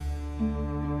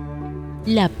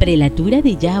La prelatura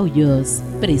de Yauyos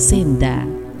presenta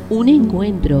un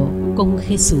encuentro con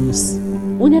Jesús,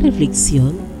 una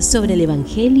reflexión sobre el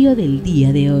Evangelio del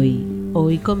día de hoy.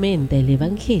 Hoy comenta el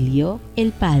Evangelio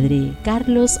el Padre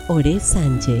Carlos Orés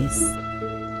Sánchez.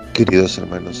 Queridos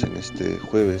hermanos, en este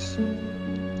jueves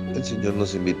el Señor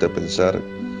nos invita a pensar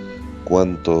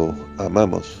cuánto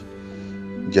amamos,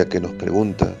 ya que nos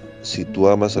pregunta: si tú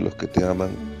amas a los que te aman,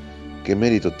 ¿qué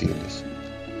mérito tienes?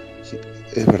 Sí,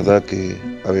 es verdad que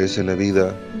a veces en la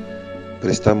vida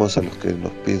prestamos a los que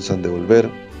nos piensan devolver,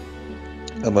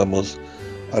 amamos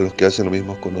a los que hacen lo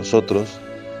mismo con nosotros,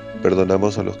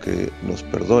 perdonamos a los que nos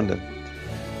perdonan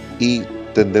y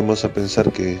tendemos a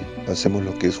pensar que hacemos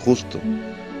lo que es justo.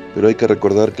 Pero hay que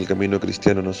recordar que el camino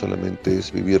cristiano no solamente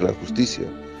es vivir la justicia,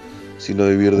 sino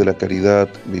vivir de la caridad,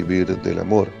 vivir del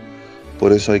amor.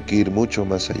 Por eso hay que ir mucho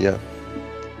más allá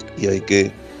y hay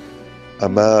que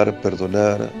amar,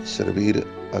 perdonar, servir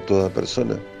a toda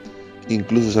persona.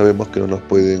 Incluso sabemos que no nos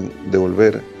pueden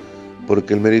devolver,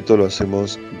 porque el mérito lo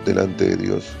hacemos delante de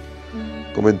Dios.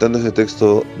 Comentando este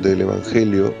texto del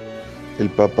Evangelio,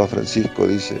 el Papa Francisco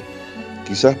dice: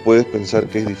 quizás puedes pensar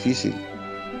que es difícil,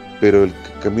 pero el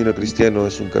camino cristiano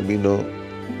es un camino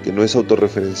que no es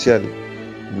autorreferencial,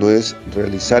 no es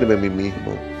realizarme a mí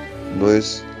mismo, no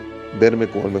es verme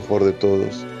como el mejor de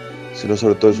todos, sino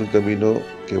sobre todo es un camino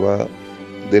que va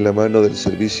de la mano del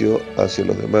servicio hacia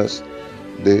los demás,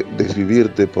 de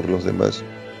desvivirte por los demás.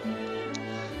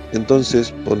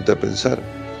 Entonces ponte a pensar,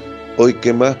 ¿hoy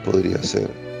qué más podría hacer?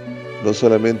 No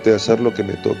solamente hacer lo que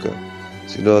me toca,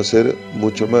 sino hacer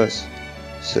mucho más.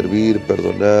 Servir,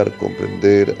 perdonar,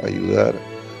 comprender, ayudar,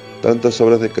 tantas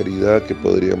obras de caridad que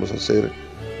podríamos hacer,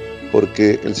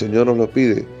 porque el Señor nos lo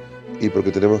pide y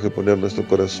porque tenemos que poner nuestro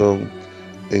corazón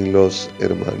en los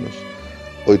hermanos.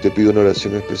 Hoy te pido una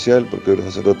oración especial porque los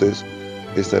sacerdotes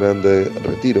estarán de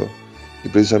retiro y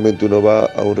precisamente uno va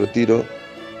a un retiro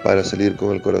para salir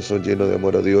con el corazón lleno de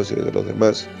amor a Dios y de los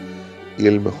demás, y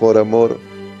el mejor amor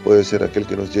puede ser aquel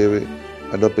que nos lleve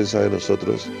a no pensar en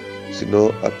nosotros,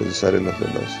 sino a pensar en los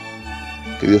demás.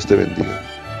 Que Dios te bendiga.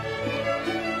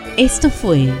 Esto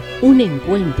fue un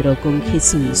encuentro con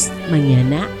Jesús.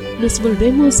 Mañana nos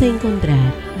volvemos a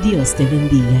encontrar. Dios te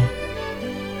bendiga.